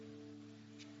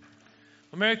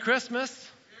Well, Merry Christmas.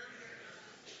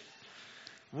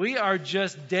 We are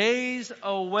just days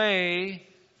away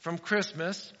from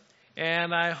Christmas,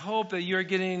 and I hope that you're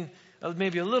getting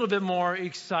maybe a little bit more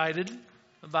excited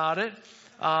about it.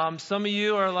 Some of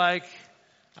you are like,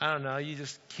 I don't know, you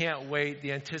just can't wait.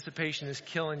 The anticipation is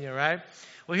killing you, right?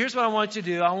 Well, here's what I want you to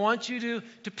do. I want you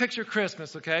to picture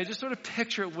Christmas, okay? Just sort of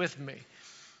picture it with me.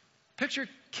 Picture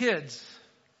kids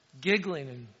giggling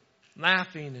and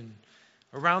laughing and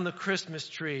around the Christmas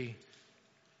tree,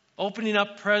 opening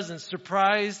up presents,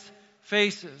 surprised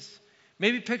faces.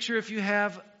 Maybe picture if you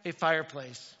have a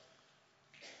fireplace,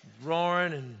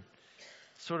 roaring and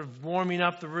sort of warming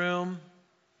up the room,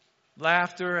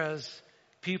 laughter as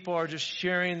people are just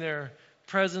sharing their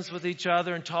presents with each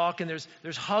other and talking.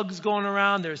 There's hugs going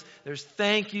around. There's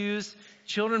thank yous.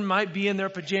 Children might be in their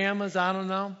pajamas. I don't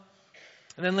know.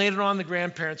 And then later on, the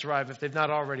grandparents arrive if they've not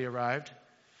already arrived.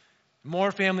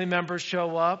 More family members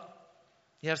show up.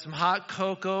 You have some hot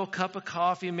cocoa, cup of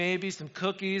coffee, maybe some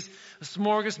cookies, a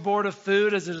smorgasbord of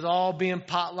food as it is all being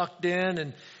potlucked in,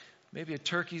 and maybe a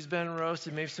turkey's been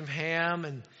roasted, maybe some ham,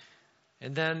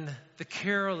 and then the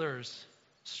carolers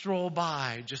stroll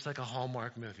by just like a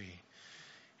Hallmark movie.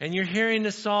 And you're hearing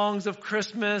the songs of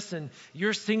Christmas, and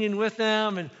you're singing with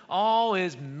them, and all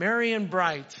is merry and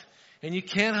bright. And you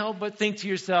can't help but think to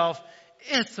yourself,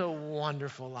 it's a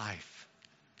wonderful life.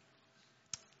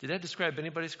 Did that describe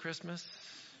anybody's Christmas?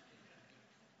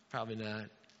 Probably not.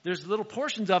 There's little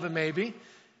portions of it maybe.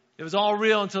 It was all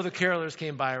real until the carolers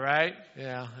came by, right?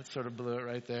 Yeah, that sort of blew it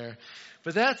right there.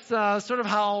 But that's sort of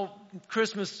how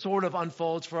Christmas sort of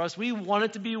unfolds for us. We want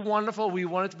it to be wonderful. We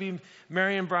want it to be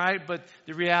merry and bright. But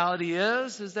the reality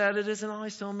is that it isn't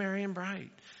always so merry and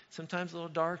bright. Sometimes a little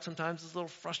dark. Sometimes it's a little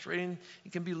frustrating.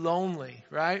 It can be lonely,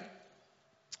 right?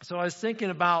 So I was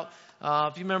thinking about,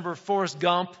 if you remember Forrest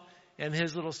Gump and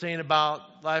his little saying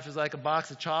about life is like a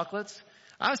box of chocolates.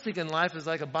 I was thinking life is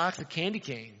like a box of candy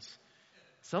canes.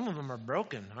 Some of them are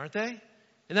broken, aren't they?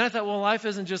 And then I thought, well, life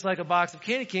isn't just like a box of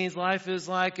candy canes. Life is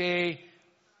like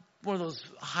one of those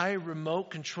high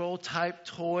remote control type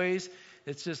toys.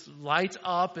 It's just lights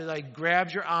up. It like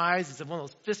grabs your eyes. It's one of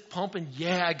those fist pumping,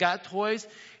 yeah, I got toys.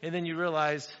 And then you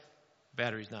realize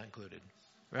battery's not included,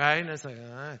 right? And it's like,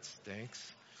 that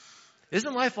stinks.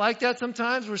 Isn't life like that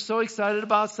sometimes? We're so excited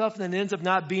about stuff and then it ends up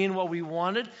not being what we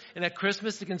wanted. And at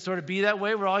Christmas, it can sort of be that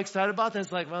way. We're all excited about it. Then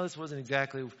it's like, well, this wasn't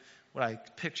exactly what I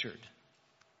pictured.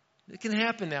 It can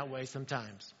happen that way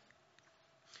sometimes.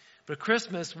 But at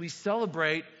Christmas, we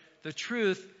celebrate the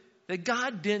truth that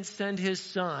God didn't send His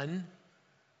Son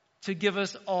to give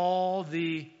us all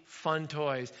the fun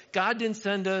toys. God didn't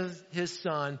send us His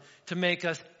Son to make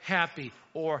us happy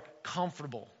or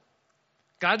comfortable.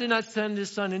 God did not send His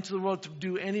Son into the world to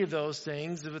do any of those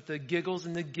things with the giggles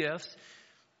and the gifts.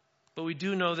 But we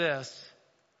do know this.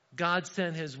 God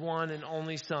sent His one and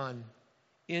only Son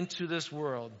into this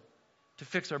world to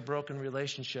fix our broken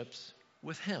relationships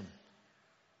with Him.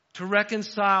 To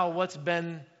reconcile what's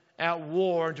been at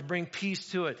war and to bring peace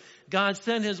to it. God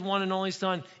sent His one and only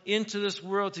Son into this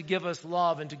world to give us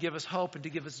love and to give us hope and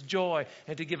to give us joy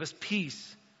and to give us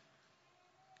peace.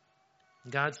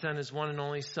 God sent His one and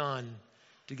only Son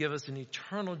to give us an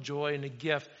eternal joy and a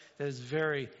gift that is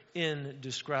very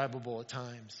indescribable at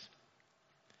times.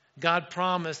 God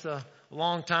promised a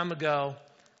long time ago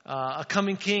a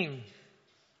coming king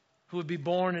who would be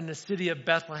born in the city of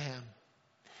Bethlehem.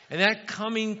 And that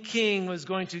coming king was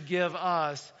going to give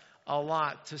us a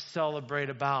lot to celebrate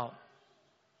about.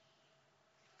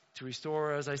 To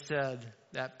restore, as I said,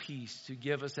 that peace, to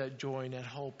give us that joy and that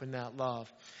hope and that love.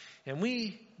 And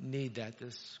we need that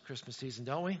this Christmas season,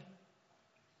 don't we?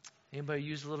 Anybody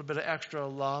use a little bit of extra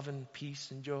love and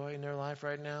peace and joy in their life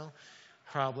right now?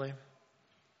 Probably.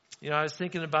 You know, I was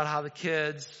thinking about how the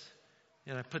kids,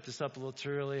 and I put this up a little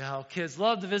too early, how kids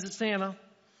love to visit Santa.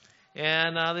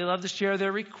 And they love to share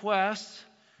their requests.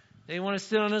 They want to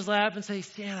sit on his lap and say,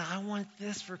 Santa, I want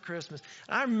this for Christmas.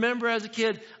 I remember as a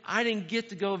kid, I didn't get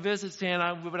to go visit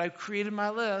Santa, but I created my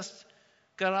list.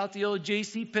 Got out the old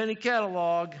J.C. Penney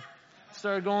catalog.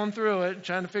 Started going through it,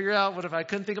 trying to figure out what if I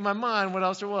couldn't think of my mind, what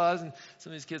else there was. And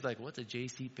some of these kids are like, what's a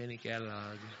J.C. Penney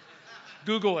catalog?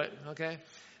 Google it, okay?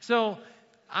 So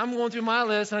I'm going through my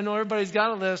list. I know everybody's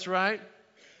got a list, right?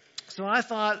 So I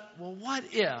thought, well, what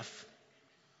if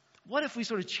we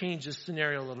sort of change this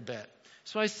scenario a little bit?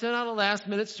 So I sent out a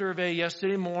last-minute survey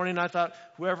yesterday morning. I thought,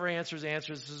 whoever answers.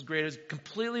 This is great. It's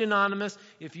completely anonymous.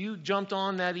 If you jumped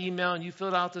on that email and you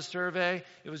filled out the survey,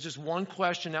 it was just one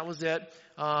question. That was it.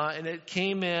 And it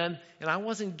came in, and I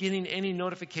wasn't getting any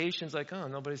notifications like, oh,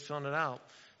 nobody's filling it out.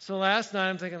 So last night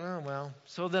I'm thinking, oh, well.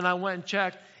 So then I went and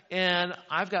checked, and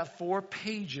I've got 4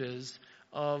 pages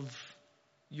of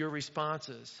your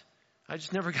responses. I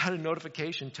just never got a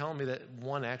notification telling me that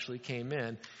one actually came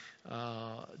in.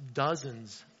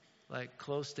 Dozens, like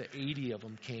close to 80 of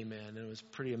them came in, and it was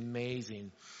pretty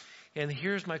amazing. And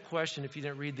here's my question, if you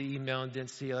didn't read the email and didn't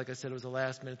see it. Like I said, it was a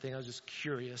last-minute thing. I was just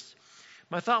curious.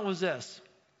 My thought was this.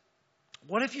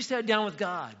 What if you sat down with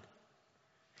God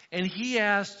and He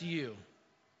asked you,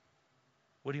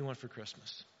 what do you want for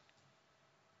Christmas?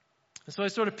 And so I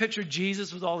sort of pictured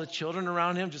Jesus with all the children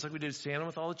around Him, just like we did Santa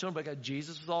with all the children, but I got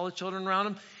Jesus with all the children around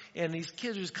Him. And these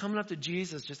kids are just coming up to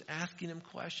Jesus, just asking Him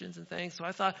questions and things. So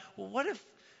I thought, well, what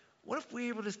if we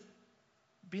were able to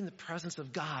be in the presence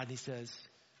of God? And He says,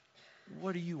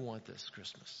 what do you want this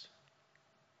Christmas?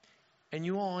 And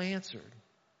you all answered.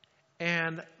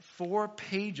 And 4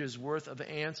 pages worth of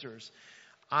answers.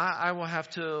 I will have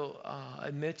to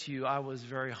admit to you, I was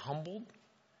very humbled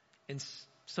and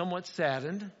somewhat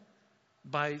saddened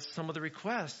by some of the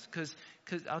requests. Because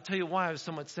I'll tell you why I was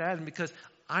somewhat saddened. Because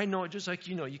I know it just like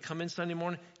you know. You come in Sunday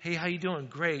morning, hey, how you doing?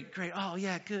 Great. Oh,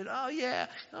 yeah, good. Oh, yeah,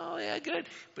 good.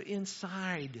 But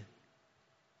inside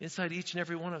each and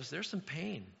every one of us, there's some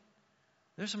pain.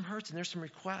 There's some hurts and there's some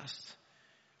requests.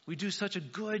 We do such a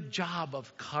good job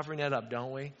of covering that up,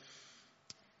 don't we?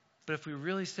 But if we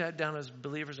really sat down as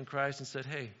believers in Christ and said,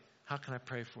 hey, how can I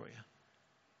pray for you?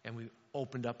 And we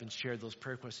opened up and shared those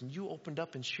prayer requests. And you opened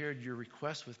up and shared your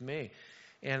requests with me.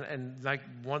 And like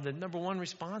one of the number one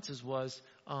responses was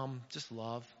just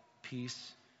love,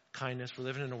 peace, kindness. We're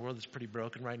living in a world that's pretty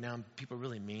broken right now, and people are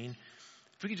really mean.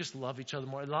 If we could just love each other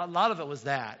more. A lot of it was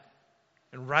that.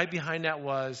 And right behind that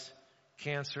was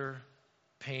cancer,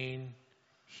 pain,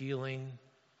 healing,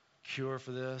 cure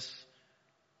for this.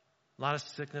 A lot of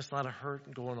sickness, a lot of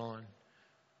hurt going on.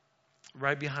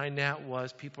 Right behind that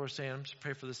was people are saying, I'm just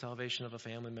praying for the salvation of a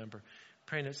family member.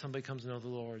 Praying that somebody comes to know the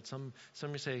Lord. Some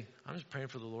say, I'm just praying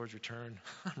for the Lord's return.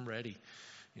 I'm ready,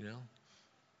 you know.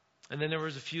 And then there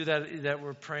was a few that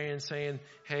were praying, saying,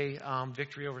 hey,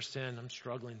 victory over sin. I'm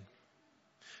struggling.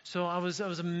 So I was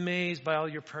amazed by all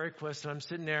your prayer requests, and I'm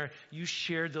sitting there. You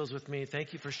shared those with me.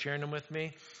 Thank you for sharing them with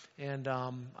me. And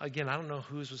again, I don't know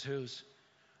whose was whose.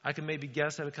 I can maybe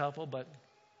guess at a couple, but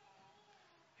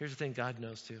here's the thing: God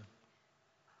knows too.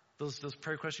 Those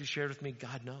prayer requests you shared with me,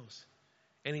 God knows,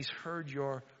 and He's heard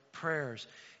your prayers.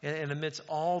 And amidst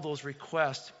all those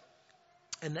requests,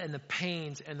 and the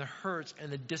pains and the hurts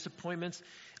and the disappointments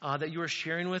that you are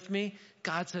sharing with me,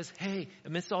 God says, hey,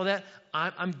 amidst all that,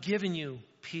 I'm giving you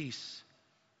peace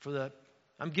for the.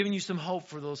 I'm giving you some hope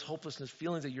for those hopelessness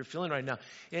feelings that you're feeling right now.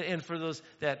 And for those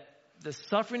that the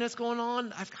suffering that's going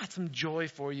on, I've got some joy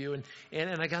for you,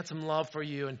 and I got some love for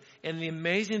you. And the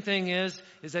amazing thing is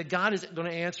that God is going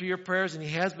to answer your prayers, and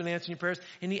He has been answering your prayers,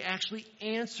 and He actually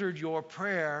answered your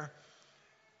prayer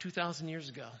 2,000 years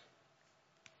ago.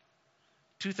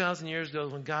 2,000 years ago,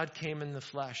 when God came in the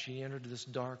flesh, He entered this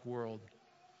dark world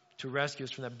to rescue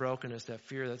us from that brokenness, that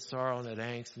fear, that sorrow, and that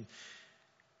angst. And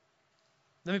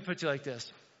let me put it to you like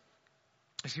this.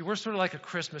 See, we're sort of like a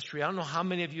Christmas tree. I don't know how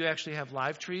many of you actually have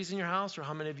live trees in your house or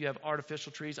how many of you have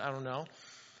artificial trees. I don't know.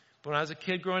 But when I was a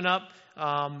kid growing up,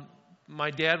 my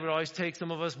dad would always take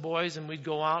some of us boys and we'd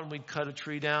go out and we'd cut a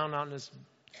tree down out in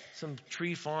some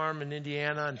tree farm in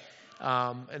Indiana.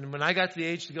 And when I got to the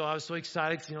age to go, I was so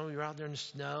excited because, we were out there in the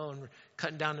snow and we're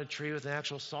cutting down the tree with an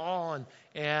actual saw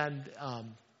and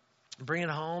bringing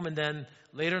it home. And then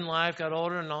later in life, got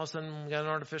older, and all of a sudden we got an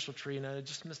artificial tree, and I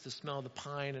just missed the smell of the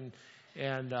pine.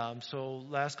 And so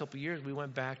last couple of years, we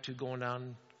went back to going down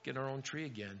and getting our own tree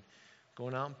again,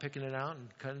 going out and picking it out and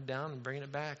cutting it down and bringing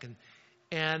it back.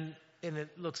 And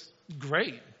it looks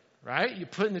great, right? You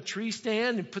put it in the tree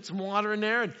stand and put some water in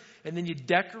there, and then you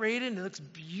decorate it, and it looks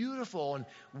beautiful. And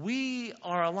we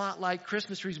are a lot like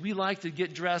Christmas trees. We like to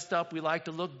get dressed up. We like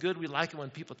to look good. We like it when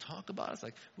people talk about us,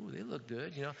 like, ooh, they look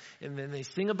good, And then they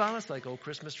sing about us, like, oh,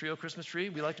 Christmas tree, oh, Christmas tree.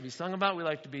 We like to be sung about. We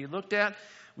like to be looked at.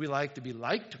 We like to be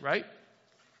liked, right?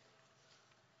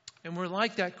 And we're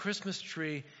like that Christmas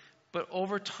tree, but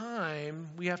over time,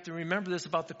 we have to remember this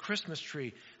about the Christmas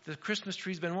tree. The Christmas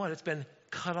tree's been what? It's been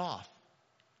cut off.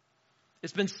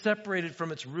 It's been separated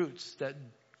from its roots that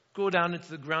go down into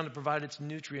the ground to provide its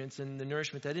nutrients and the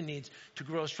nourishment that it needs to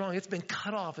grow strong. It's been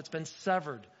cut off. It's been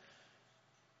severed.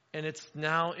 And it's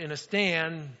now in a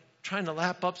stand trying to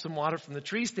lap up some water from the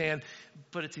tree stand,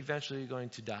 but it's eventually going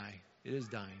to die. It is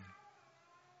dying.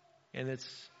 And its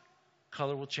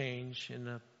color will change and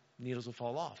the needles will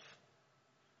fall off.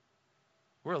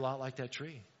 We're a lot like that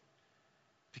tree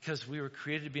because we were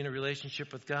created to be in a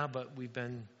relationship with God, but we've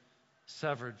been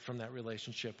severed from that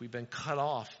relationship. We've been cut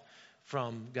off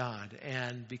from God.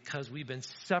 And because we've been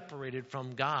separated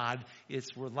from God,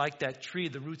 we're like that tree.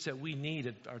 The roots that we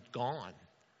need are gone.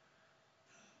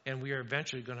 And we are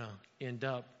eventually going to end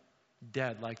up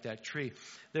dead like that tree.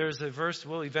 There's a verse,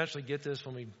 we'll eventually get this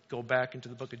when we go back into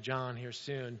the book of John here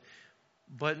soon.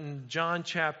 But in John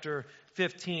chapter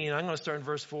 15, I'm going to start in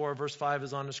verse 4. Verse 5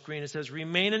 is on the screen. It says,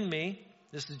 "Remain in me,"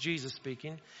 this is Jesus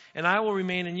speaking, "and I will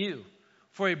remain in you.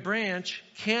 For a branch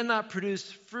cannot produce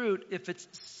fruit if it's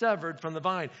severed from the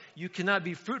vine. You cannot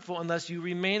be fruitful unless you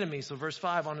remain in me." So verse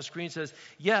 5 on the screen says,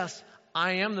 "Yes,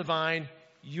 I am the vine,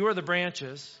 you are the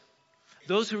branches.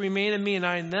 Those who remain in me and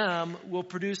I in them will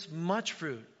produce much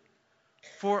fruit.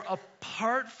 For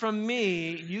apart from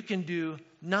me, you can do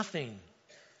nothing.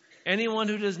 Anyone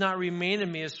who does not remain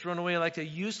in me is thrown away like a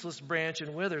useless branch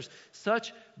and withers.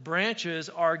 Such branches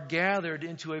are gathered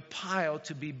into a pile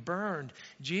to be burned."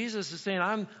 Jesus is saying,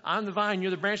 I'm the vine, you're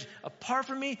the branch. Apart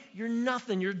from me, you're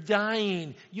nothing. You're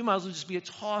dying. You might as well just be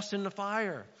tossed in the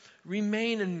fire.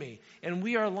 Remain in me. And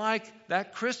we are like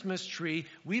that Christmas tree.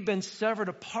 We've been severed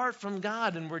apart from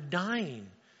God and we're dying.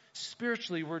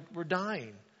 Spiritually, we're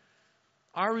dying.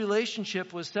 Our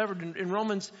relationship was severed. In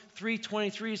Romans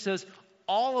 3:23 says,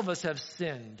 all of us have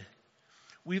sinned.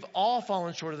 We've all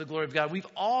fallen short of the glory of God. We've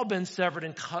all been severed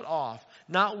and cut off.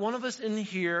 Not one of us in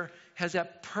here has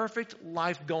that perfect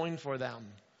life going for them.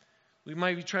 We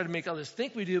might try to make others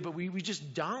think we do, but we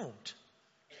just don't.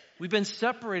 We've been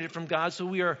separated from God, so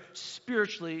we are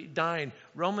spiritually dying.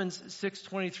 Romans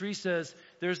 6:23 says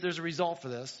there's a result for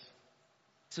this.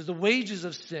 It says the wages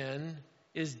of sin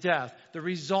is death. The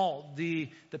result, the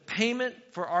payment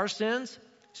for our sins,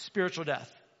 spiritual death.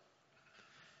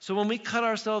 So when we cut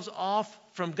ourselves off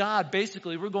from God,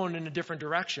 basically we're going in a different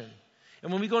direction.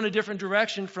 And when we go in a different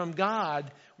direction from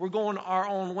God, we're going our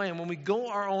own way. And when we go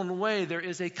our own way, there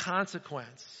is a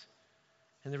consequence.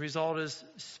 And the result is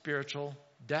spiritual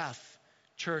death.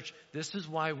 Church, this is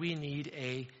why we need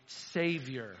a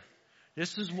Savior.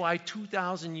 This is why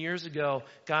 2,000 years ago,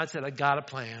 God said, I got a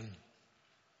plan.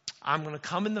 I'm going to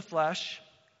come in the flesh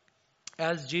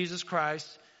as Jesus Christ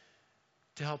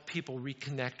to help people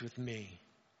reconnect with me.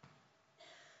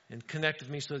 And connect with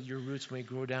me so that your roots may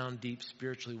grow down deep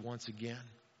spiritually once again.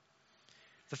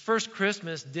 The first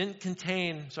Christmas didn't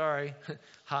contain,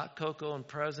 hot cocoa and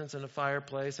presents and a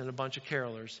fireplace and a bunch of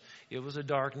carolers. It was a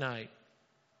dark night.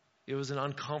 It was an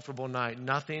uncomfortable night.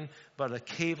 Nothing but a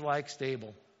cave-like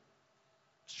stable.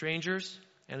 Strangers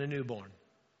and a newborn.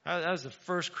 That was the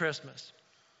first Christmas.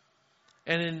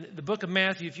 And in the book of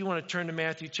Matthew, if you want to turn to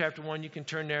Matthew chapter 1, you can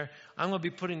turn there. I'm going to be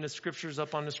putting the scriptures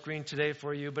up on the screen today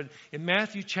for you. But in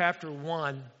Matthew chapter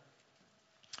 1,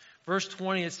 verse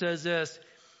 20, it says this.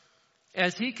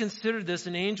 As he considered this,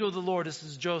 an angel of the Lord, this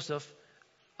is Joseph,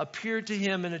 appeared to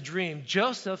him in a dream.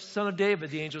 "Joseph, son of David,"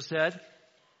 the angel said,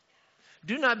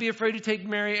 "do not be afraid to take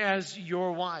Mary as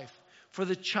your wife, for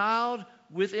the child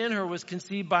within her was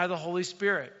conceived by the Holy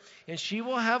Spirit. And she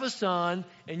will have a son,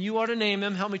 and you are to name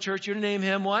him," help me church, you're to name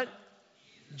him what?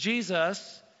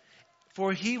 Jesus.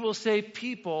 "For he will save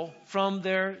people from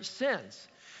their sins."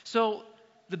 So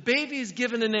the baby is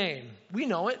given a name. We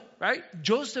know it, right?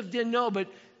 Joseph didn't know,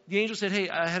 but the angel said, hey,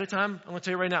 ahead of time, I'm going to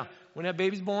tell you right now, when that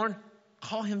baby's born,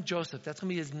 call him Joseph. That's going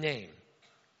to be his name.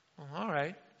 Oh, all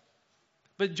right.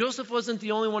 But Joseph wasn't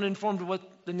the only one informed of what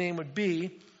the name would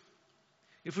be.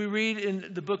 If we read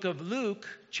in the book of Luke,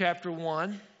 chapter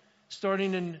 1,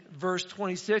 starting in verse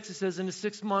 26, it says, "In the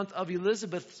 6th month of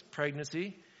Elizabeth's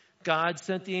pregnancy, God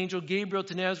sent the angel Gabriel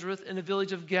to Nazareth in the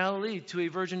village of Galilee to a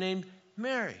virgin named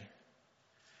Mary.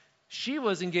 She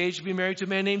was engaged to be married to a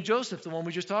man named Joseph, the one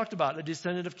we just talked about, a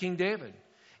descendant of King David.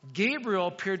 Gabriel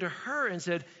appeared to her and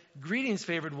said, 'Greetings,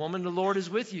 favored woman, the Lord is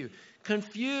with you.'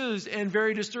 Confused and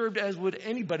very disturbed, as would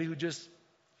anybody who just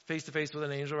face-to-face with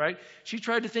an angel, right? She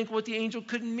tried to think what the angel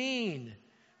could mean.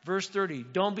 Verse 30,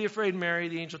 "Don't be afraid, Mary,"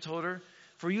 the angel told her,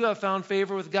 "for you have found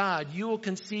favor with God. You will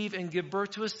conceive and give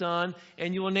birth to a son,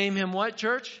 and you will name him" what,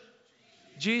 church?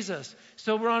 Jesus.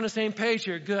 So we're on the same page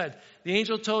here. Good. The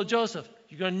angel told Joseph,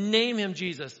 you're going to name him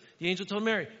Jesus. The angel told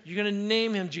Mary, you're going to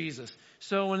name him Jesus.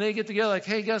 So when they get together, like,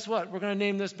 hey, guess what? We're going to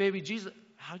name this baby Jesus.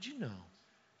 How'd you know?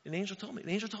 An angel told me.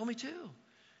 The angel told me too.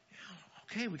 Yeah,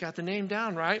 okay, we got the name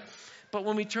down, right? But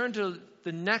when we turn to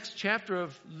the next chapter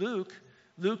of Luke,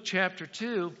 Luke chapter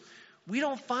 2, we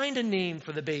don't find a name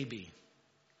for the baby.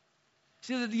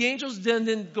 See, the angels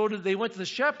didn't go to, they went to the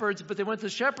shepherds, but they went to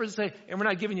the shepherds and say, and we're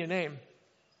not giving you a name.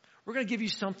 We're going to give you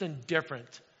something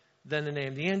different than the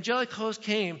name. The angelic host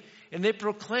came and they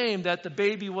proclaimed that the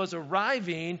baby was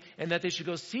arriving and that they should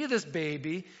go see this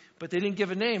baby, but they didn't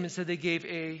give a name. Instead, they gave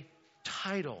a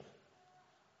title.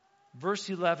 Verse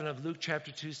 11 of Luke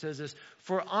chapter 2 says this,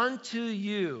 "For unto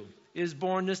you is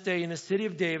born this day in the city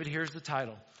of David," here's the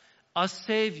title, "a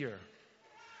Savior,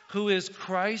 who is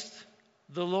Christ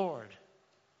the Lord."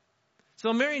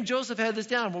 So Mary and Joseph had this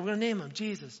down. Well, we're going to name him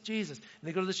Jesus, Jesus. And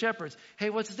they go to the shepherds. Hey,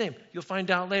 what's his name? You'll find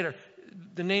out later.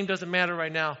 The name doesn't matter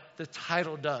right now. The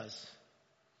title does.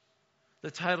 The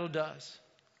title does.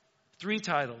 3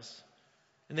 titles.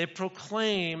 And they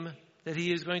proclaim that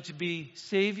he is going to be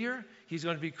Savior, he's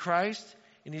going to be Christ,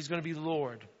 and he's going to be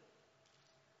Lord.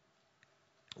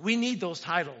 We need those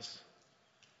titles.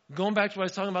 Going back to what I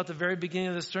was talking about at the very beginning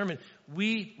of the sermon,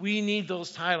 we need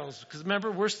those titles. Because remember,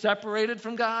 we're separated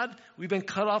from God. We've been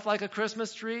cut off like a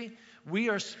Christmas tree. We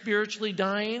are spiritually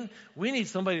dying. We need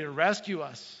somebody to rescue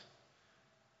us.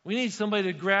 We need somebody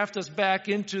to graft us back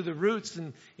into the roots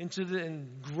and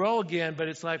grow again, but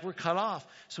it's like we're cut off.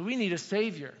 So we need a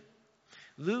Savior.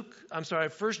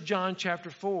 1 John chapter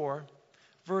 4,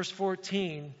 verse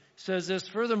 14 says this,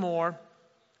 "Furthermore,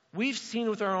 we've seen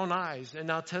with our own eyes and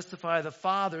now testify the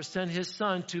Father sent his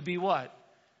Son to be" what?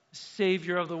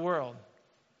 Savior of the world.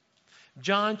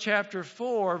 John chapter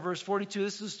 4, verse 42,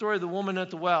 this is the story of the woman at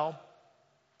the well,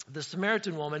 the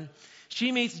Samaritan woman.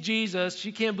 She meets Jesus.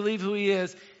 She can't believe who he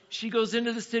is. She goes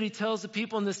into the city, tells the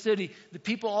people in the city. The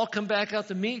people all come back out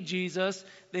to meet Jesus.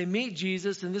 They meet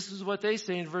Jesus, and this is what they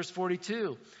say in verse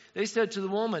 42. They said to the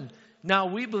woman, "Now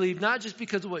we believe not just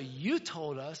because of what you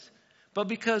told us, but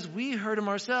because we heard him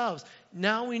ourselves.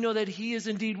 Now we know that he is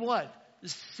indeed" what? The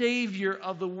Savior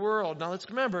of the world. Now let's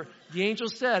remember, the angel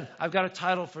said, I've got a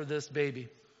title for this baby.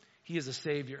 He is a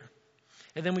Savior.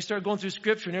 And then we start going through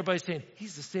Scripture, and everybody's saying,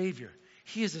 he's the Savior.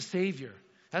 He is a Savior.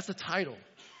 That's the title.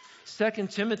 2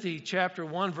 Timothy chapter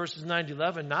 1, verses 9 to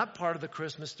 11, not part of the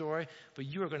Christmas story, but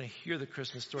you are going to hear the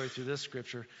Christmas story through this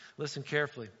Scripture. Listen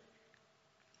carefully.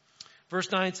 Verse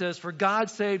 9 says, "For God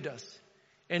saved us,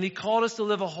 and he called us to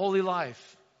live a holy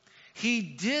life. He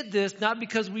did this not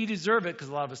because we deserve it," because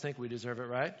a lot of us think we deserve it,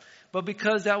 right? "But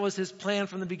because that was his plan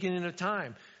from the beginning of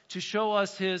time, to show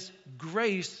us his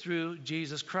grace through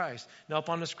Jesus Christ." Now up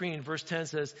on the screen, verse 10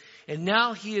 says, "And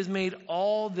now he has made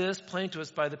all this plain to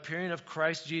us by the appearing of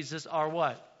Christ Jesus, our"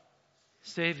 what?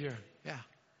 Savior. Yeah.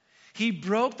 "He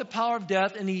broke the power of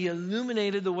death, and he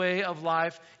illuminated the way of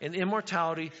life and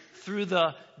immortality through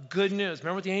the good news."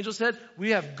 Remember what the angel said? We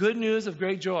have good news of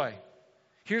great joy.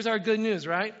 Here's our good news,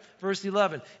 right? Verse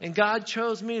 11. "And God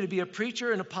chose me to be a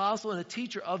preacher, an apostle, and a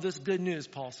teacher of this good news,"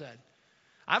 Paul said.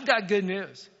 I've got good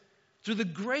news. Through the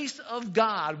grace of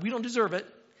God, we don't deserve it.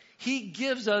 He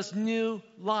gives us new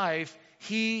life.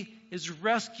 He is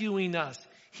rescuing us.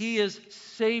 He is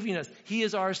saving us. He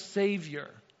is our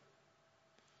Savior.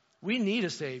 We need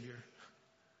a Savior.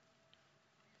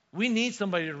 We need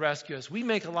somebody to rescue us. We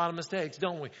make a lot of mistakes,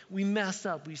 don't we? We mess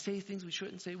up. We say things we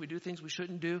shouldn't say. We do things we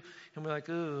shouldn't do. And we're like,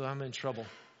 "Ooh, I'm in trouble."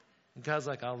 And God's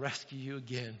like, "I'll rescue you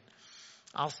again.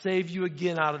 I'll save you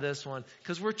again out of this one."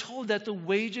 Because we're told that the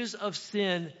wages of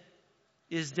sin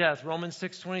is death. Romans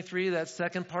 6:23, that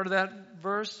second part of that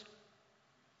verse,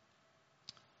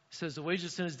 says the wages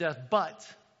of sin is death,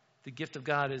 but the gift of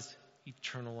God is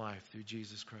eternal life through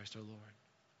Jesus Christ our Lord.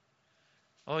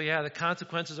 Oh yeah, the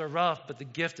consequences are rough, but the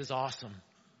gift is awesome.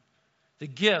 The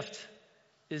gift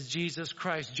is Jesus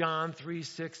Christ. John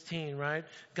 3:16, right?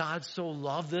 God so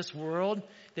loved this world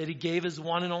that he gave his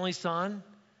one and only Son,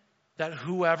 that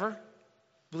whoever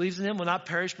believes in him will not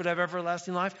perish but have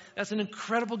everlasting life. That's an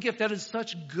incredible gift. That is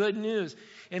such good news.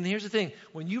 And here's the thing.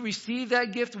 When you receive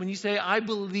that gift, when you say, "I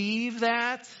believe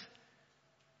that,"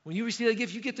 when you receive that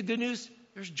gift, you get the good news,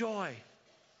 there's joy.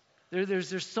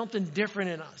 There's something different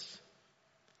in us.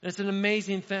 And it's an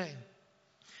amazing thing.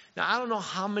 Now, I don't know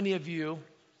how many of you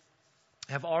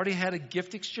have already had a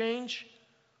gift exchange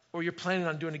or you're planning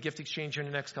on doing a gift exchange here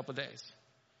in the next couple of days.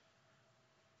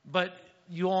 But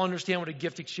you all understand what a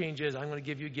gift exchange is. I'm going to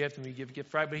give you a gift and we give a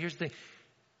gift, right? But here's the thing.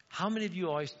 How many of you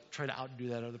always try to outdo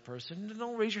that other person?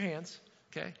 Don't raise your hands,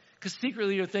 okay? Because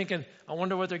secretly you're thinking, I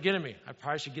wonder what they're getting me. I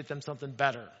probably should get them something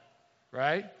better,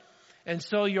 right? And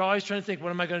so you're always trying to think, what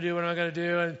am I going to do? What am I going to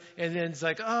do? And then it's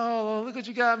like, oh, look what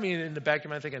you got me. And in the back of your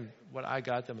mind thinking, what I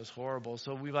got them is horrible.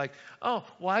 So we're like, oh,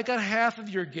 well, I got half of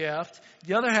your gift.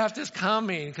 The other half is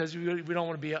coming because we don't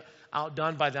want to be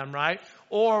outdone by them, right?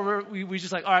 Or we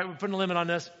just like, all right, we're putting a limit on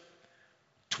this.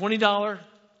 $20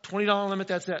 limit,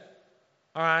 that's it.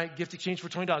 All right, gift exchange for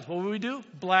 $20. What would we do?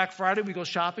 Black Friday, we go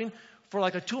shopping for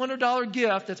like a $200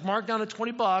 gift that's marked down to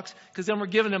 $20 because then we're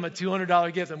giving them a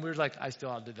 $200 gift. And we're like, I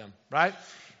still outdid them, right?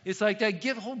 It's like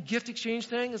that whole gift exchange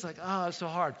thing is like, it's so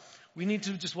hard. We need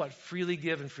to just freely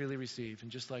give and freely receive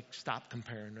and just like stop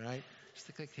comparing, right?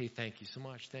 It's like, hey, thank you so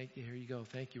much. Thank you. Here you go.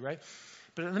 Thank you, right?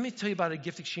 But let me tell you about a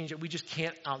gift exchange that we just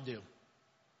can't outdo.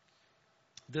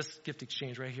 This gift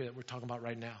exchange right here that we're talking about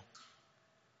right now.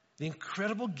 The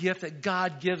incredible gift that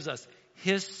God gives us,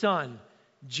 His Son,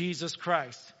 Jesus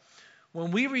Christ.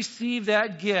 When we receive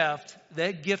that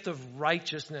gift of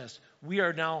righteousness, we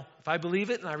are now, if I believe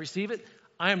it and I receive it,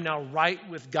 I am now right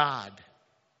with God.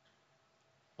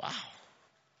 Wow.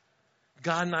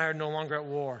 God and I are no longer at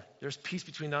war. There's peace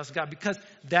between us and God. Because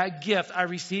that gift, I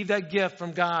received that gift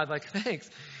from God. Like, thanks.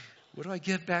 What do I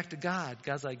give back to God?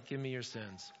 God's like, give me your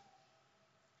sins.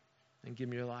 And give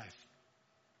me your life.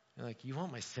 And like, you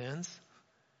want my sins?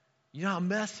 You know how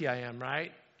messy I am,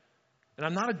 right? And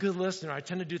I'm not a good listener. I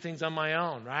tend to do things on my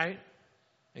own, right?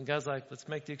 And God's like, let's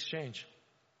make the exchange.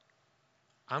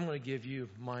 I'm going to give you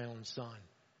my own Son.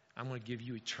 I'm going to give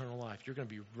you eternal life. You're going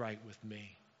to be right with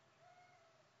me.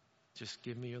 Just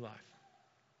give me your life.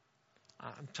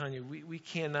 I'm telling you, we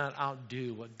cannot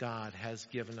outdo what God has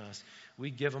given us.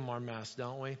 We give Him our mess,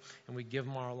 don't we? And we give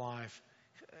Him our life.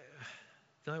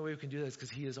 The only way we can do that is because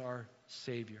He is our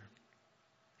Savior.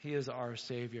 He is our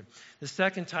Savior. The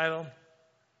second title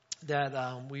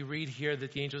that we read here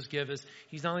that the angels give is,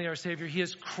 He's not only our Savior, He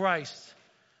is Christ.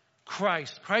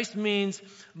 Christ. Christ means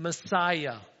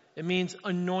Messiah. It means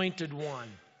anointed one.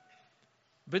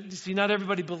 But you see, not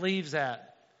everybody believes that.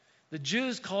 The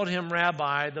Jews called Him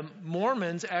Rabbi. The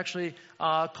Mormons actually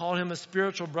called Him a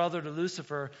spiritual brother to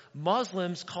Lucifer.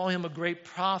 Muslims call Him a great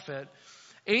prophet.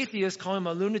 Atheists call Him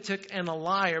a lunatic and a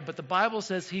liar. But the Bible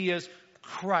says He is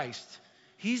Christ.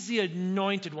 He's the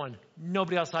anointed one.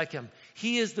 Nobody else like Him.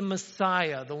 He is the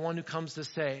Messiah, the one who comes to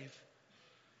save.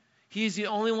 He's the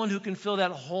only one who can fill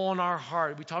that hole in our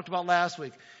heart. We talked about last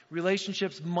week.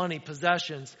 Relationships, money,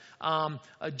 possessions,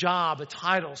 a job, a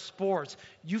title, sports.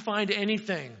 You find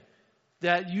anything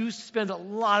that you spend a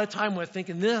lot of time with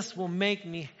thinking this will make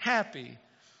me happy.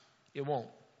 It won't.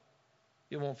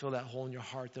 It won't fill that hole in your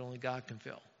heart that only God can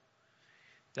fill.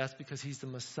 That's because He's the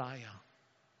Messiah.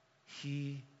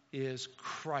 He is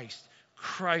Christ.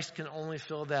 Christ can only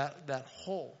fill that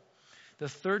hole. The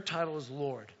third title is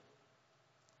Lord.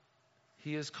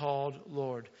 He is called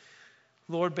Lord.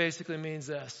 Lord basically means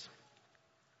this.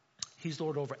 He's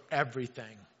Lord over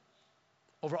everything.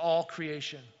 Over all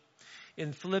creation.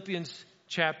 In Philippians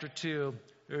chapter 2,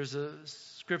 there's a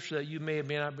scripture that you may have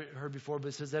not heard before, but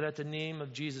it says that at the name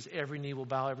of Jesus, every knee will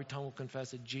bow, every tongue will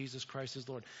confess that Jesus Christ is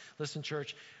Lord. Listen,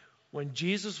 church, when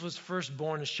Jesus was first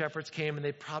born, the shepherds came and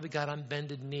they probably got on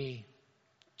bended knee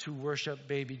to worship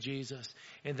baby Jesus.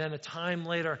 And then a time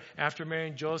later, after Mary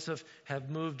and Joseph have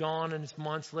moved on, and it's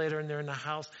months later, and they're in the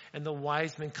house, and the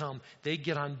wise men come, they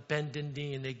get on bended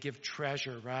knee and they give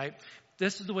treasure, right?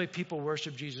 This is the way people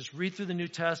worship Jesus. Read through the New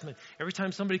Testament. Every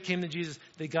time somebody came to Jesus,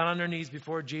 they got on their knees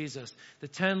before Jesus. The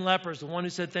 10 lepers, the one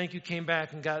who said thank you, came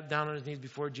back and got down on his knees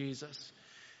before Jesus.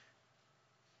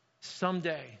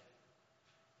 Someday,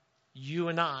 you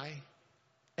and I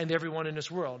and everyone in this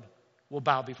world will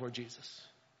bow before Jesus.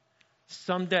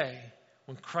 Someday,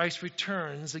 when Christ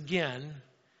returns again,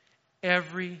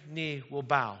 every knee will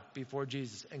bow before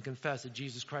Jesus and confess that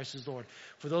Jesus Christ is Lord.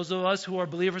 For those of us who are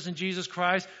believers in Jesus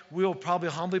Christ, we will probably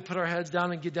humbly put our heads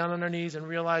down and get down on our knees and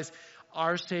realize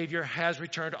our Savior has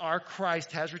returned. Our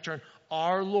Christ has returned.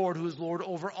 Our Lord, who is Lord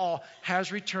over all,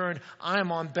 has returned. I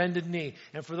am on bended knee.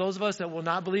 And for those of us that will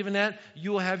not believe in that,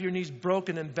 you will have your knees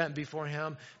broken and bent before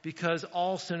Him, because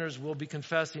all sinners will be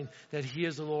confessing that He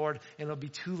is the Lord, and it'll be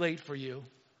too late for you.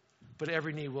 But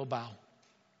every knee will bow.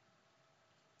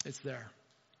 It's there.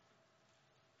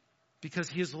 Because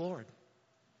He is Lord.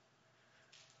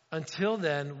 Until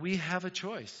then, we have a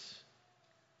choice.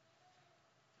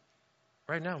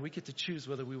 Right now, we get to choose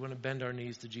whether we want to bend our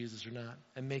knees to Jesus or not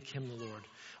and make Him the Lord.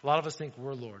 A lot of us think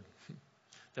we're Lord,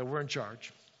 that we're in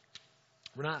charge.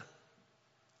 We're not.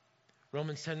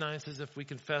 Romans 10:9 says, if we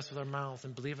confess with our mouth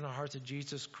and believe in our hearts that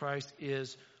Jesus Christ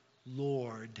is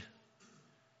Lord,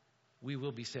 we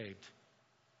will be saved.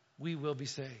 We will be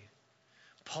saved.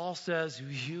 Paul says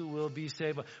you will be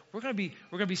saved. We're going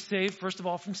to be saved, first of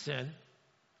all, from sin.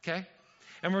 Okay?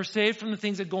 And we're saved from the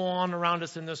things that go on around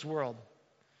us in this world.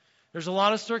 There's a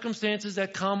lot of circumstances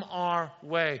that come our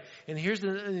way. And here's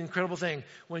the incredible thing.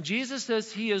 When Jesus says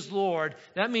He is Lord,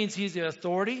 that means He's the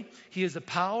authority, He is the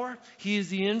power, He is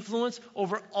the influence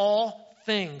over all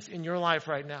things in your life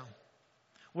right now.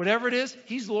 Whatever it is,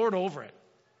 He's Lord over it.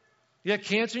 You got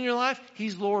cancer in your life,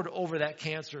 He's Lord over that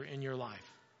cancer in your life.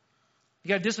 You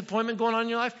got disappointment going on in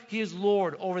your life, He is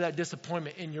Lord over that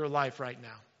disappointment in your life right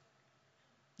now.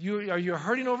 Are you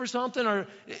hurting over something? Or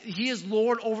He is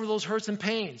Lord over those hurts and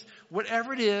pains.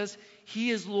 Whatever it is, He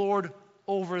is Lord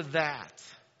over that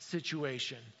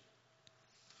situation.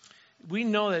 we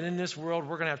know that in this world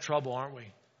we're going to have trouble, aren't we?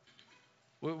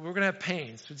 We're going to have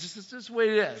pains. It's just the way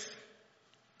it is.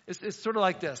 It's sort of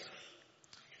like this.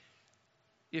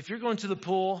 If you're going to the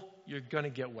pool, you're going to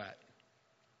get wet.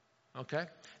 Okay?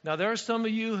 Now, there are some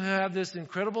of you who have this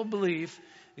incredible belief,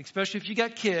 especially if you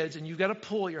got kids and you've got a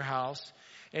pool at your house,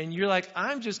 and you're like,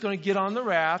 I'm just going to get on the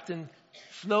raft and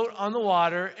float on the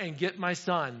water and get my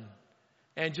sun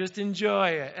and just enjoy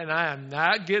it. And I am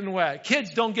not getting wet.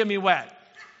 Kids, don't get me wet.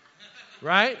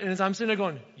 Right? And as I'm sitting there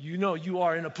going, you know you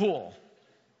are in a pool.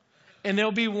 And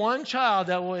there'll be one child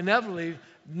that will inevitably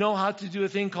know how to do a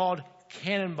thing called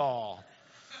cannonball.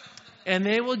 And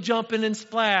they will jump in and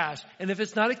splash. And if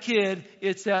it's not a kid,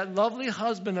 it's that lovely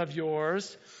husband of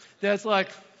yours that's like,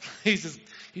 he's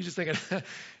just thinking,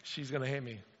 she's going to hate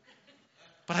me.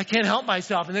 But I can't help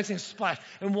myself. And the next thing is splash.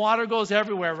 And water goes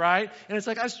everywhere, right? And it's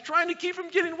like, I was trying to keep from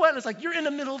getting wet. And it's like, you're in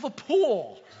the middle of a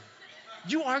pool.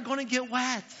 You are going to get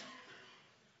wet.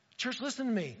 Church, listen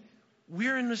to me.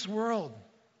 We're in this world.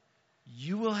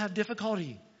 You will have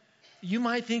difficulty. You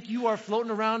might think you are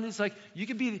floating around. It's like you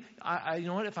could be, you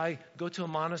know what, if I go to a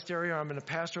monastery or I'm in a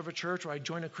pastor of a church or I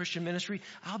join a Christian ministry,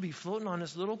 I'll be floating on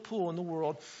this little pool in the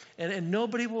world and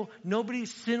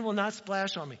nobody's sin will not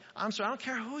splash on me. I'm sorry, I don't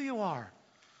care who you are.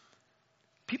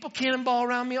 People cannonball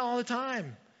around me all the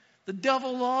time. The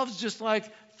devil loves just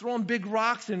like throwing big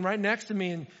rocks in right next to me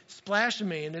and splashing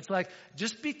me. And it's like,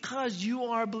 just because you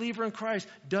are a believer in Christ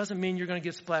doesn't mean you're going to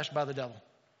get splashed by the devil.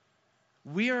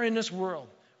 We are in this world.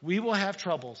 We will have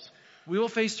troubles. We will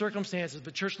face circumstances.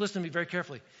 But church, listen to me very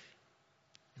carefully.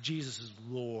 Jesus is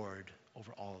Lord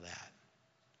over all of that.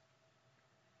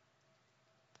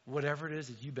 Whatever it is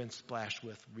that you've been splashed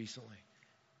with recently,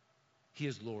 He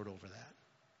is Lord over that.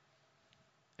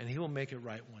 And He will make it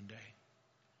right one day.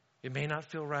 It may not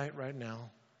feel right now,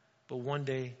 but one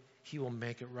day He will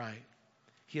make it right.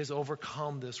 He has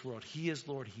overcome this world. He is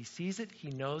Lord. He sees it. He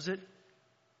knows it.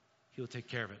 He will take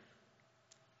care of it.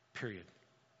 Period.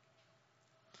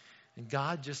 And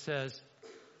God just says,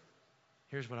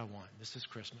 here's what I want. This is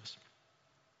Christmas.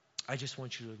 I just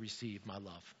want you to receive my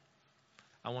love.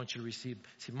 I want you to receive.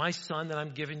 See, my son that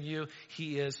I'm giving you,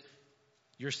 He is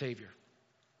your Savior.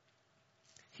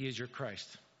 He is your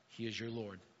Christ. He is your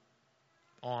Lord.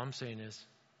 All I'm saying is,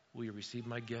 will you receive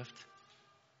my gift?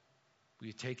 Will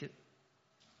you take it?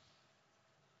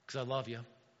 Because I love you.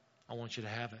 I want you to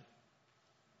have it.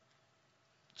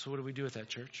 So what do we do with that,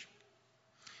 church?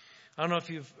 I don't know if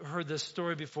you've heard this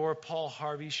story before. Paul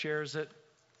Harvey shares it.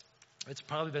 It's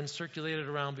probably been circulated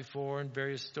around before in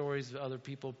various stories. Other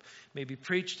people maybe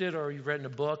preached it or you've read in a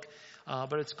book.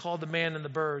 But it's called The Man and the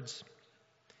Birds.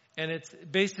 And it's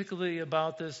basically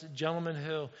about this gentleman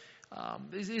who,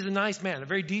 he's a nice man, a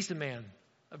very decent man,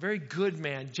 a very good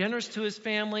man, generous to his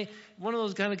family. One of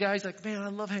those kind of guys like, man, I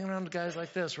love hanging around with guys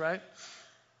like this, right?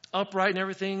 Upright in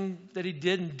everything that he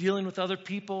did and dealing with other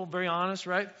people, very honest,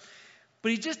 right?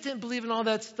 But he just didn't believe in all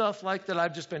that stuff like that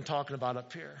I've just been talking about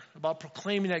up here, about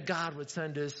proclaiming that God would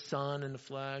send His Son in the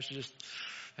flesh just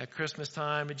at Christmas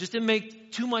time. It just didn't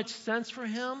make too much sense for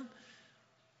him.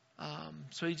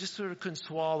 So he just sort of couldn't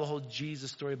swallow the whole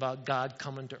Jesus story about God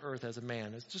coming to earth as a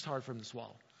man. It's just hard for him to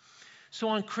swallow. So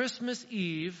on Christmas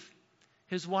Eve,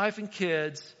 his wife and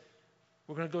kids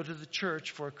were going to go to the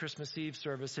church for a Christmas Eve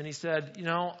service. And he said,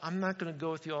 I'm not going to go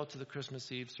with you all to the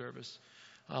Christmas Eve service.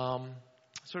 I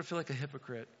sort of feel like a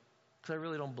hypocrite because I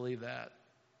really don't believe that.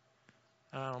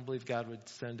 I don't believe God would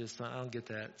send His Son. I don't get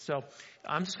that. So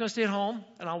I'm just going to stay at home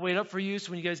and I'll wait up for you. So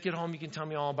when you guys get home, you can tell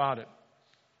me all about it.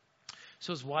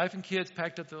 So his wife and kids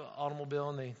packed up the automobile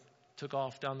and they took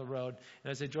off down the road.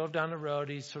 And as they drove down the road,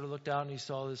 he sort of looked out and he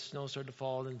saw the snow start to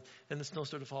fall. And then the snow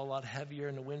started to fall a lot heavier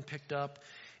and the wind picked up.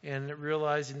 And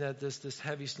realizing that this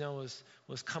heavy snow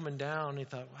was coming down, he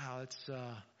thought, wow, it's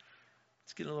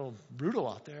getting a little brutal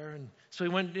out there. And so he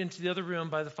went into the other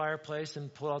room by the fireplace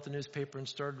and pulled out the newspaper and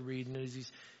started reading. And as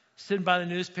he's sitting by the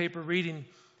newspaper reading,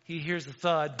 he hears a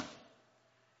thud.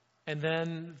 And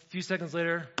then a few seconds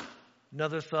later,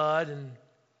 another thud and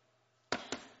a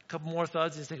couple more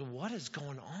thuds. And he's thinking, what is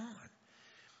going on?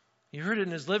 He heard it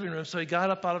in his living room. So he got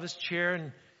up out of his chair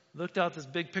and looked out this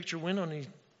big picture window. And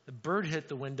the bird hit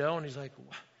the window. And he's like,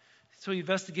 what? So he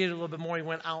investigated a little bit more. He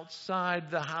went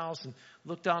outside the house and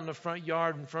looked out in the front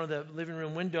yard in front of the living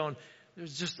room window. And there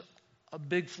was just a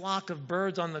big flock of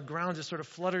birds on the ground just sort of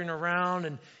fluttering around.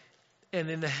 And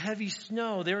in the heavy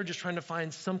snow, they were just trying to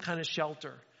find some kind of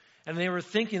shelter. And they were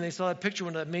thinking, they saw that picture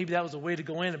window, that maybe that was a way to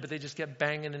go in, but they just kept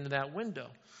banging into that window.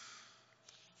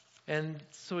 And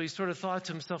so he sort of thought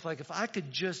to himself, like, if I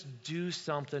could just do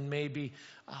something maybe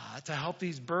to help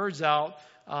these birds out,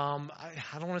 I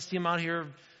don't want to see them out here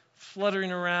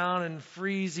fluttering around and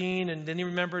freezing. And then he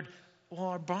remembered, well,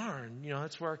 our barn,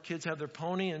 that's where our kids have their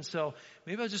pony. And so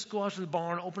maybe I'll just go out to the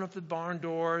barn, open up the barn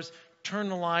doors, turn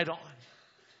the light on.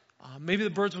 Maybe the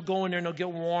birds will go in there and they'll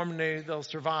get warm and they'll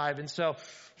survive. And so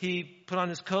he put on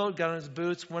his coat, got on his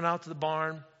boots, went out to the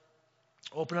barn,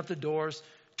 opened up the doors,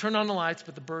 turned on the lights,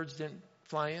 but the birds didn't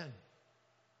fly in.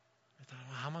 I thought,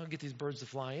 well, how am I going to get these birds to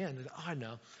fly in? And I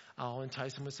know. I'll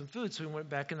entice them with some food. So we went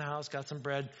back in the house, got some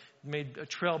bread, made a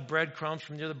trail of breadcrumbs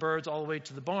from near the birds all the way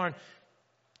to the barn.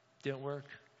 Didn't work.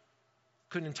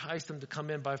 Couldn't entice them to come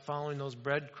in by following those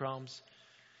breadcrumbs.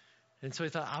 And so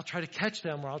he thought, I'll try to catch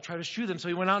them, or I'll try to shoo them. So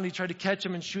he went out and he tried to catch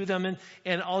them and shoo them.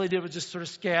 And all he did was just sort of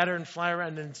scatter and fly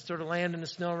around and sort of land in the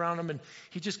snow around them. And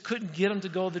he just couldn't get them to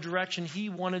go the direction he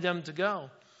wanted them to go.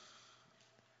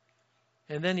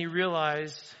 And then he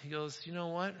realized, he goes, you know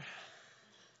what?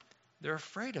 They're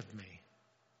afraid of me.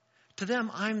 To them,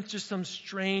 I'm just some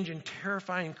strange and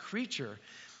terrifying creature.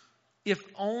 If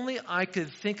only I could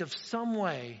think of some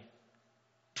way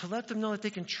to let them know that they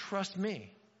can trust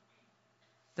me.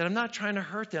 That I'm not trying to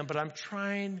hurt them, but I'm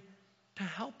trying to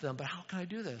help them. But how can I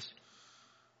do this?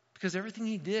 Because everything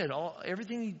he did,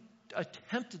 everything he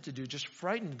attempted to do just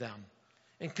frightened them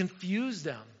and confused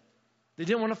them. They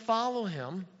didn't want to follow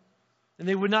him, and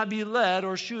they would not be led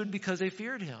or shooed because they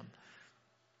feared him.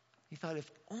 He thought, if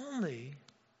only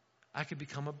I could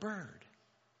become a bird.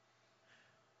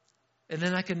 And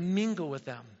then I could mingle with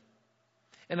them.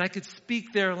 And I could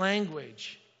speak their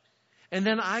language. And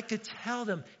then I could tell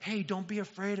them, hey, don't be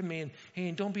afraid of me. And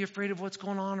hey, don't be afraid of what's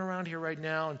going on around here right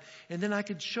now. And then I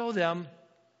could show them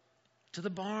to the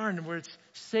barn where it's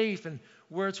safe and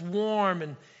where it's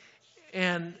warm.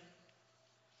 And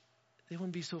they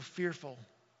wouldn't be so fearful.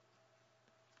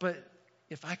 But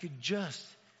if I could just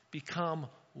become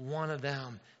one of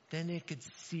them, then they could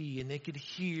see and they could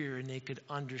hear and they could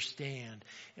understand.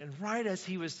 And right as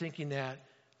he was thinking that,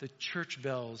 the church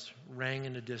bells rang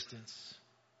in the distance.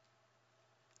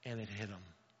 And it hit him.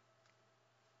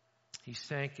 He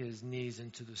sank his knees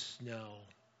into the snow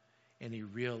and he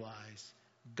realized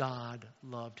God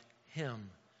loved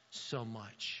him so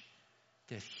much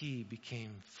that he became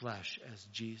flesh as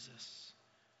Jesus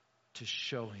to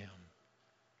show him,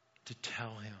 to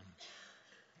tell him,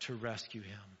 to rescue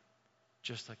him,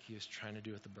 just like he was trying to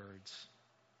do with the birds.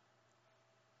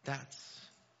 That's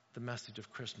the message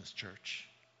of Christmas, church.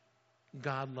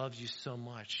 God loves you so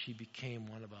much, he became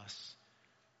one of us.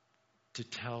 To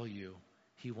tell you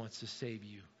he wants to save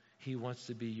you. He wants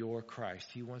to be your Christ.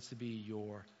 He wants to be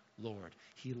your Lord.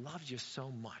 He loves you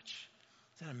so much.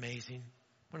 Isn't that amazing?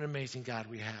 What an amazing God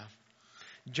we have.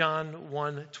 John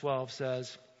 1:12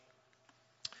 says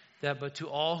that, but to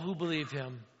all who believe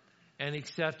him and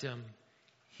accept him,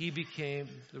 he became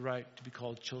the right to be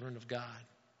called children of God.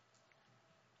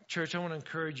 Church, I want to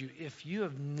encourage you, if you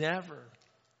have never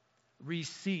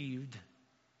received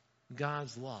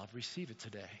God's love, receive it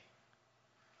today.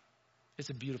 It's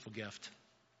a beautiful gift.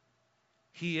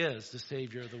 He is the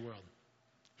Savior of the world.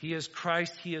 He is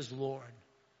Christ. He is Lord.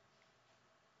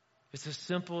 It's as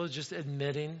simple as just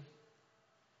admitting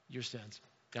your sins.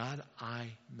 God, I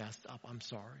messed up. I'm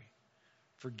sorry.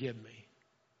 Forgive me.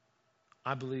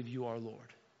 I believe you are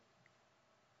Lord.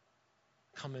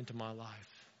 Come into my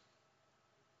life.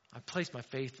 I place my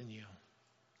faith in you.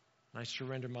 And I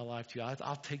surrender my life to you.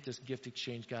 I'll take this gift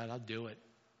exchange, God. I'll do it.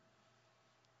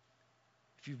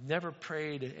 If you've never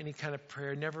prayed any kind of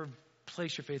prayer, never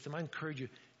placed your faith in him, I encourage you,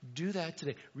 do that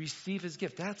today. Receive his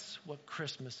gift. That's what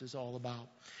Christmas is all about.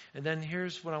 And then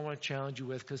here's what I want to challenge you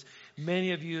with, because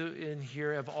many of you in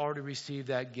here have already received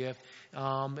that gift,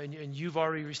 and you've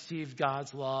already received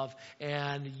God's love,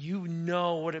 and you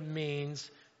know what it means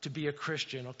to be a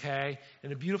Christian, okay?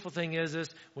 And the beautiful thing is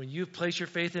this, when you place your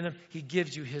faith in him, he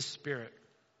gives you his Spirit.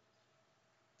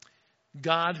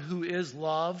 God, who is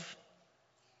love,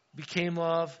 became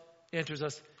love, enters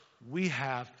us. We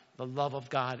have the love of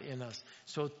God in us.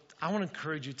 So I want to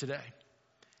encourage you today.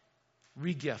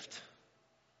 Regift.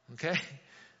 Okay?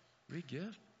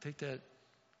 Regift. Take that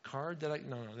card that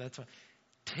no, that's fine.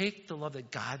 Take the love that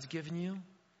God's given you.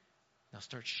 Now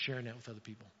start sharing that with other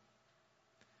people.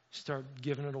 Start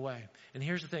giving it away. And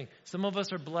here's the thing. Some of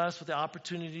us are blessed with the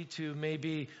opportunity to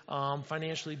maybe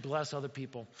financially bless other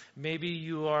people. Maybe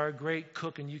you are a great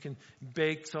cook and you can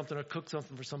bake something or cook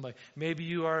something for somebody. Maybe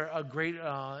you are a great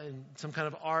in some kind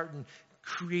of art and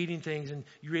creating things and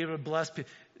you're able to bless people.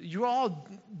 You all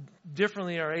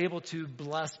differently are able to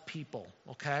bless people,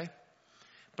 okay?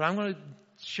 But I'm going to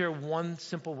share one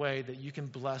simple way that you can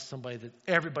bless somebody that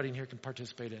everybody in here can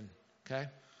participate in, okay?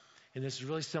 And this is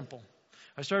really simple.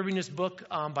 I started reading this book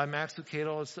by Max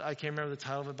Lucado. I can't remember the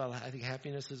title of it, but I think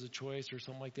Happiness is a Choice or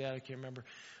something like that. I can't remember.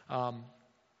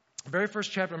 Very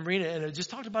first chapter I'm reading it, and it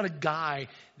just talked about a guy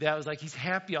that was like, he's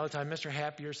happy all the time, Mr.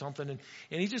 Happy or something, and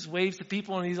he just waves to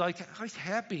people, and he's like, oh, he's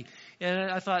happy.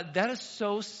 And I thought, that is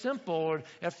so simple.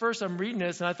 At first I'm reading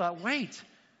this, and I thought, wait,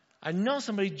 I know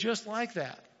somebody just like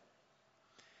that.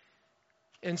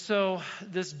 And so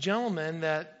this gentleman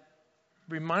that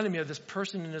reminded me of this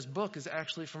person in this book is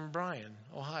actually from Bryan,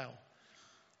 Ohio.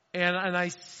 And I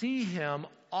see him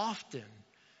often.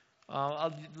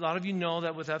 A lot of you know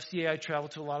that with FCA, I travel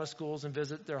to a lot of schools and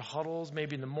visit their huddles,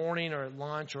 maybe in the morning or at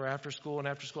lunch or after school. And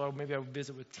after school, maybe I would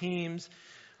visit with teams.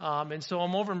 And so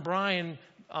I'm over in Bryan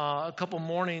a couple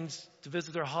mornings to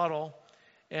visit their huddle.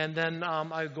 And then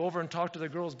I go over and talk to the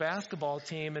girls' basketball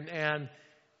team. And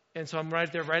so I'm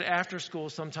right there right after school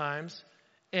sometimes.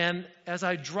 And as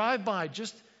I drive by,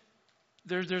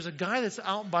 there's a guy that's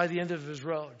out by the end of his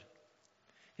road.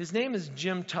 His name is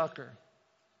Jim Tucker.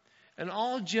 And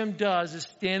all Jim does is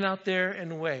stand out there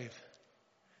and wave.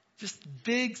 Just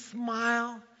big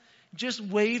smile, just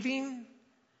waving.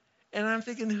 And I'm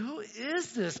thinking, who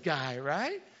is this guy,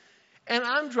 right? And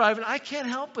I'm driving. I can't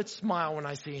help but smile when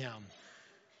I see him.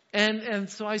 And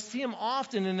so I see him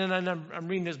often, and then I'm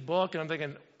reading this book, and I'm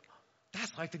thinking,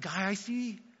 that's like the guy I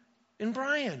see in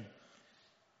Bryan.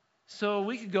 So a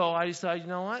week ago, I decided, you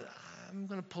know what? I'm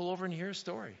going to pull over and hear a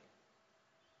story.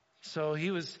 So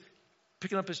he was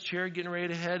picking up his chair, getting ready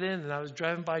to head in, and I was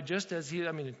driving by just as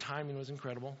the timing was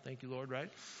incredible. Thank you, Lord, right?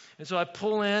 And so I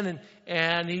pull in,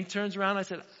 and he turns around, and I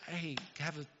said, hey, I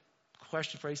have a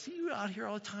question for you. I see you out here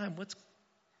all the time. What's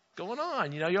going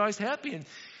on? You're always happy. And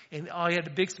he had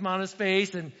a big smile on his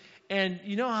face, and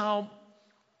you know how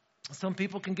some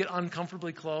people can get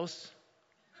uncomfortably close?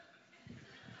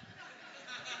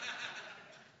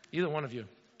 Either one of you.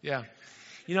 Yeah.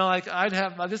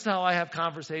 This is how I have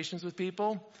conversations with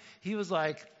people. He was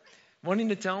like wanting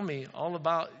to tell me all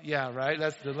about, yeah, right?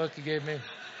 That's the look he gave me.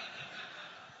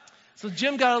 So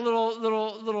Jim got a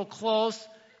little close,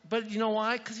 but you know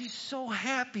why? Because he's so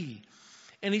happy.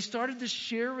 And he started to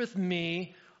share with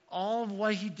me all of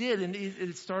what he did. And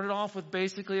it started off with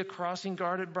basically a crossing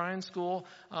guard at Bryan School,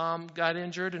 got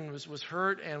injured and was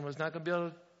hurt and was not going to be able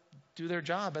to do their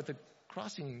job at the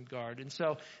crossing guard. And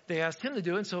so they asked him to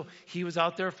do it. And so he was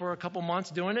out there for a couple months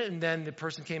doing it. And then the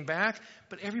person came back.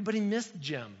 But everybody missed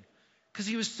Jim because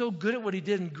he was so good at what he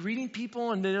did and greeting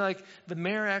people. And they're like, the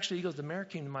mayor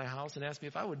came to my house and asked me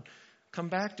if I would come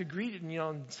back to greet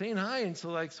and saying hi. And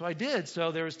so I did.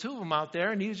 So there was two of them out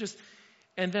there, and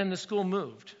and then the school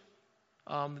moved.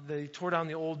 They tore down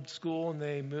the old school and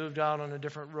they moved out on a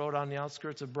different road on the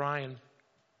outskirts of Bryan,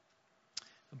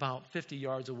 about 50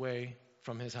 yards away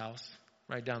from his house,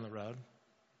 right down the road.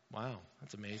 Wow,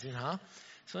 that's amazing, huh?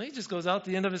 So he just goes out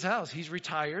the end of his house. He's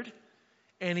retired,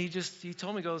 and he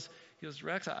told me, he goes,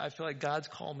 Rex, I feel like God's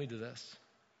called me to this.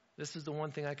 This is the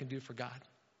one thing I can do for God.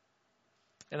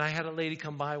 And I had a lady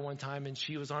come by one time, and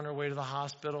she was on her way to the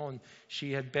hospital, and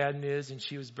she had bad news, and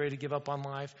she was ready to give up on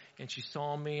life. And she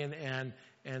saw me, and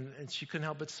she couldn't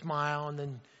help but smile. And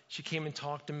then she came and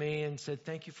talked to me and said,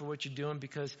 thank you for what you're doing,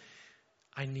 because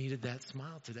I needed that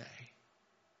smile today.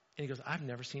 And he goes, I've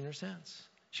never seen her since.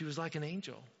 She was like an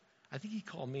angel. I think he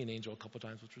called me an angel a couple of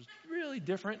times, which was really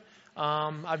different.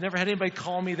 I've never had anybody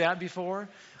call me that before.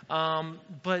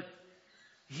 But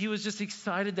he was just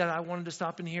excited that I wanted to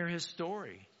stop and hear his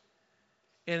story.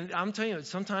 And I'm telling you,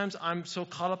 sometimes I'm so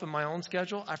caught up in my own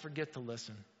schedule, I forget to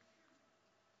listen.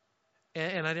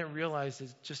 And I didn't realize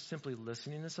that just simply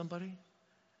listening to somebody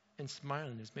and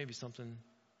smiling is maybe something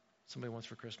somebody wants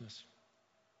for Christmas.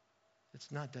 It's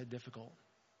not that difficult.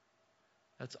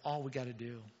 That's all we got to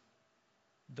do.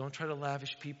 Don't try to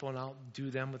lavish people and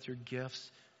outdo them with your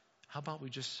gifts. How about we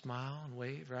just smile and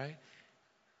wave, right?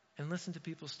 And listen to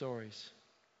people's stories.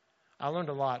 I learned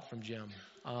a lot from Jim.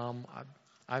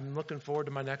 I'm looking forward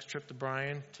to my next trip to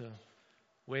Bryan to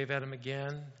wave at him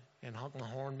again and honk my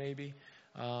horn maybe.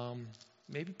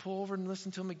 Maybe pull over and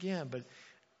listen to him again. But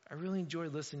I really enjoy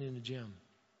listening to Jim.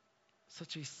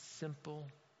 Such a simple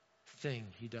thing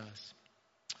he does.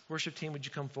 Worship team, would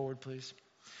you come forward, please?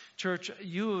 Church,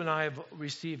 you and I have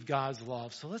received God's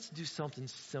love. So let's do something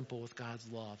simple with God's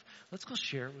love. Let's go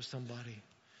share it with somebody.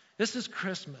 This is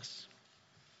Christmas.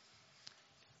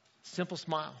 Simple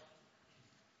smile.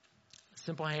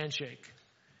 Simple handshake.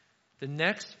 The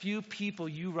next few people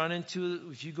you run into,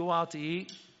 if you go out to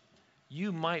eat,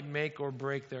 you might make or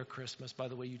break their Christmas by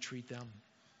the way you treat them.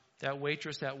 That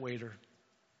waitress, that waiter,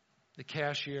 the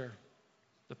cashier,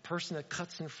 the person that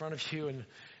cuts in front of you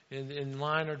in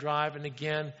line or drive. And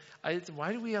again,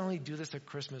 why do we only do this at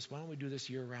Christmas? Why don't we do this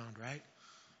year round, right?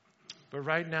 But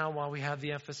right now, while we have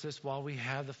the emphasis, while we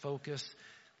have the focus,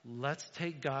 let's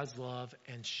take God's love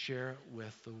and share it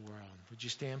with the world. Would you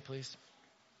stand, please?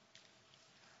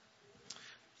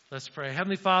 Let's pray.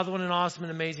 Heavenly Father, what an awesome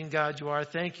and amazing God you are.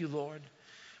 Thank you, Lord,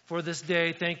 for this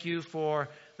day. Thank you for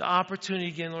the opportunity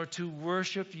again, Lord, to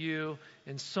worship you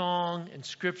in song and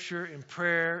scripture and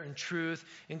prayer and truth.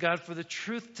 And God, for the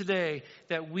truth today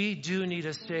that we do need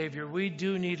a Savior. We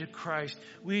do need a Christ.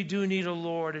 We do need a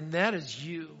Lord, and that is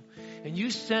you. And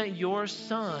you sent your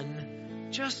Son,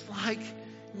 just like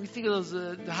we think of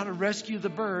those, how to rescue the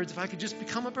birds. If I could just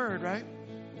become a bird, right?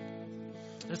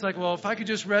 And it's like, well, if I could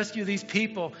just rescue these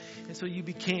people. And so you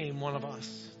became one of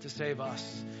us to save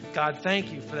us. God,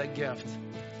 thank you for that gift.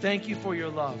 Thank you for your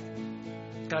love.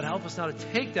 God, help us now to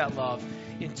take that love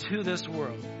into this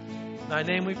world. In thy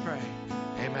name we pray.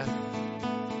 Amen.